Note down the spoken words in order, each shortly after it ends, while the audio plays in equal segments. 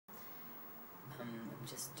I'm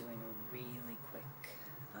just doing a really quick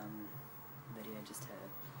video just to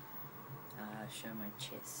show my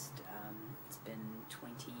chest. It's been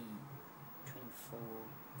 24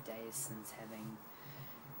 days since having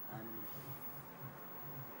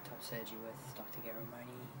top surgery with Dr.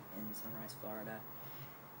 Garamoni in Sunrise, Florida.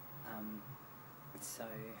 So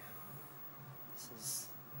this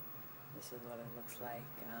is what it looks like.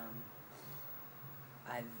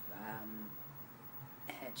 I've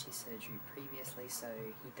had chest surgery previously, so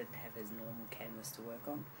he didn't have his normal canvas to work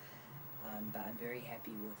on, but I'm very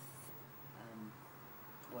happy with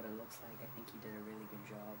what it looks like. I think he did a really good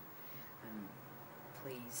job. I'm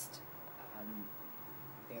pleased,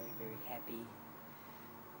 very, very happy.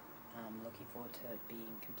 Looking forward to it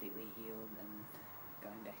being completely healed and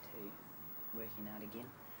going back to working out again.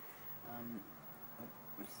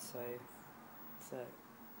 So it's a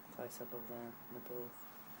close-up of the nipple.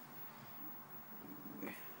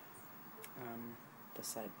 This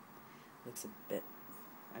side looks a bit,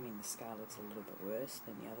 the scar looks a little bit worse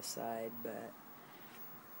than the other side, but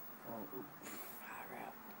far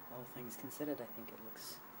out. All things considered, I think it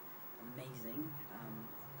looks amazing,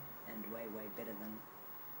 and way, way better than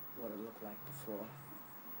what it looked like before.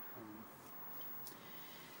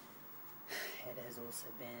 It has also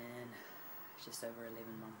been just over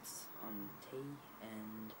 11 months on T,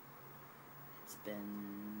 and it's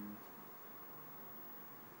been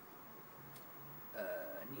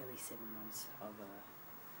nearly 7 months of a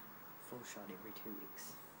full shot every 2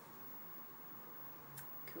 weeks.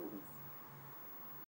 Cool.